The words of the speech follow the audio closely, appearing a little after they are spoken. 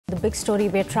The big story,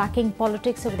 we're tracking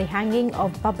politics over the hanging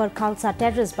of Babbar Khalsa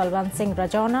terrorist Balwant Singh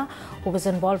Rajoana, who was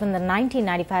involved in the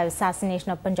 1995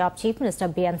 assassination of Punjab Chief Minister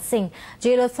Beant Singh.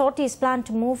 Jail authorities plan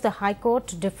to move the High Court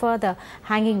to defer the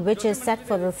hanging, which is set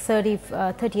for the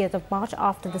 30th of March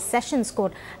after the Sessions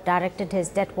Court directed his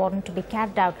death warrant to be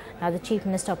carried out. Now, the Chief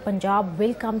Minister of Punjab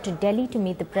will come to Delhi to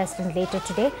meet the President later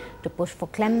today to push for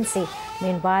clemency.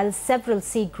 Meanwhile, several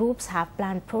Sikh groups have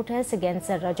planned protests against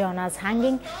Rajoana's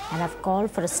hanging and have called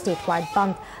for a statewide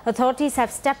band. Authorities have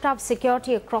stepped up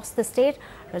security across the state.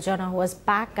 Rajoana,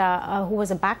 who was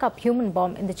a backup human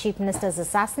bomb in the Chief Minister's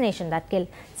assassination that killed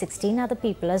 16 other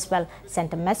people as well,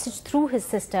 sent a message through his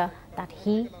sister that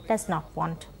he does not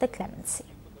want the clemency.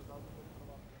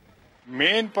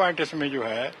 Main point इसमें जो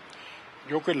है,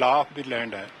 जो कि law of the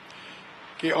land है,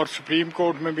 कि और supreme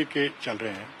court में भी केस चल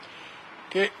रहे हैं,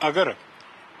 कि अगर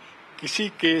किसी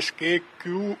केस के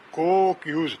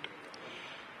को-अक्यूज्ड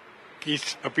की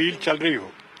अपील चल रही हो,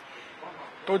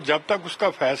 तो जब तक उसका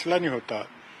फैसला नहीं होता,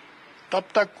 तब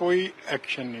तक कोई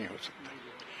एक्शन नहीं हो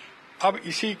सकता। अब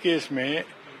इसी केस में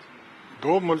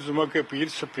 2 मुलजिमों की अपील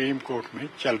सुप्रीम कोर्ट में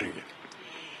चल रही है,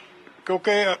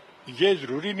 क्योंकि ये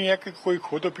जरूरी नहीं है कि कोई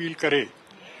खुद अपील करे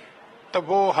तब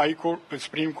वो हाई कोर्ट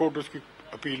सुप्रीम कोर्ट उसकी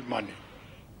अपील माने।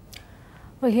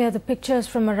 Well, here are the pictures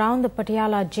from around the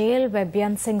Patiala jail where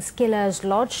Beant Singh's killer is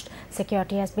lodged.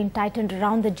 Security has been tightened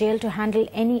around the jail to handle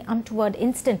any untoward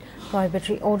incident.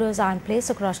 Prohibitory orders are in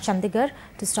place across Chandigarh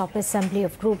to stop assembly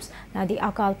of groups. Now, the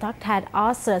Akal Takht had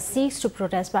asked Sikhs to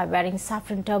protest by wearing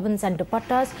saffron turbans and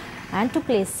dupattas and to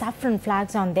place saffron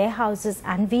flags on their houses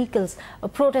and vehicles. A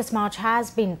protest march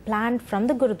has been planned from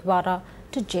the Gurudwara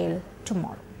to jail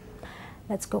tomorrow.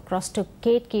 Let's go across to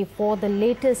Ketki for the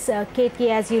latest.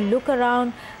 Ketki, as you look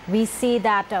around, we see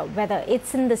that whether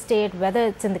it's in the state, whether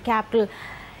it's in the capital,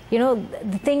 you know,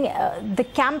 the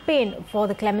campaign for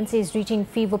the clemency is reaching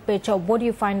fever pitch. What do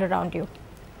you find around you?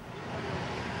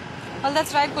 Well,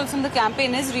 that's right, Kulsum. The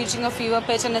campaign is reaching a fever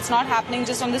pitch, and it's not happening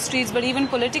just on the streets, but even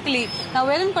politically. Now,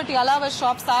 we're in Patiala, where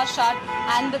shops are shut,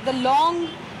 and the long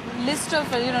list of,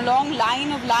 long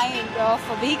line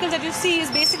of vehicles that you see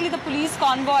is basically the police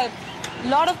convoy. A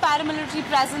lot of paramilitary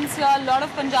presence here, a lot of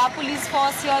Punjab police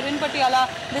force here in Patiala.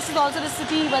 This is also the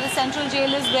city where the central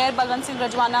jail is, where Balwant Singh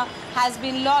Rajoana has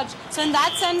been lodged. So in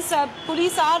that sense,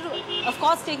 police are, of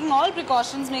course, taking all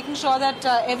precautions, making sure that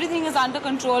everything is under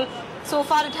control. So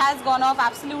far, it has gone off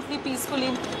absolutely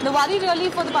peacefully. The worry really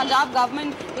for the Punjab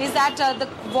government is that the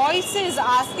voices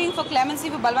asking for clemency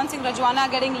for Balwant Singh Rajoana are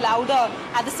getting louder.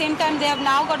 At the same time, they have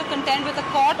now got to contend with a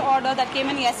court order that came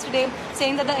in yesterday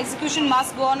saying that the execution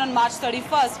must go on March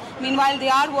 31st. Meanwhile, they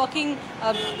are working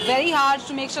very hard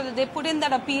to make sure that they put in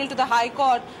that appeal to the High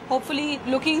Court, hopefully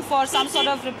looking for some sort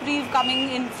of reprieve coming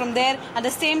in from there. At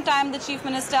the same time, the Chief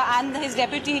Minister and his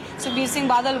deputy, Babbar Singh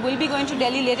Badal, will be going to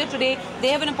Delhi later today. They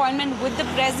have an appointment with the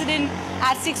President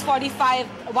at 6:45.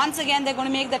 Once again, they're going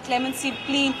to make that clemency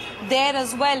plea there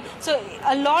as well. So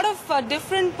a lot of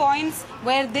different points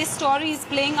where this story is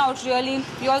playing out really.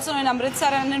 We also know in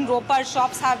Amritsar and in Ropar,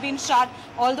 shops have been shut.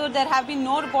 Although there have been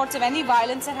no reports of any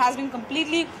violence, it has been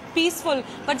completely peaceful.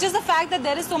 But just the fact that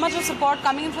there is so much of support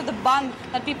coming in for the Band,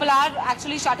 that people are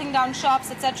actually shutting down shops,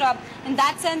 etc. In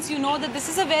that sense, you know that this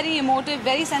is a very emotive,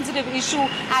 very sensitive issue,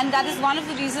 and that is one of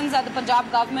the reasons that the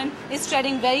Punjab government is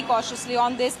treading very cautiously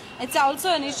on this. It's also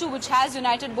an issue which has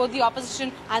united both the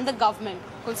opposition and the government.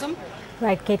 Kulsum?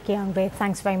 Right, Kate Kiangbe,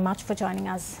 thanks very much for joining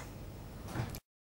us.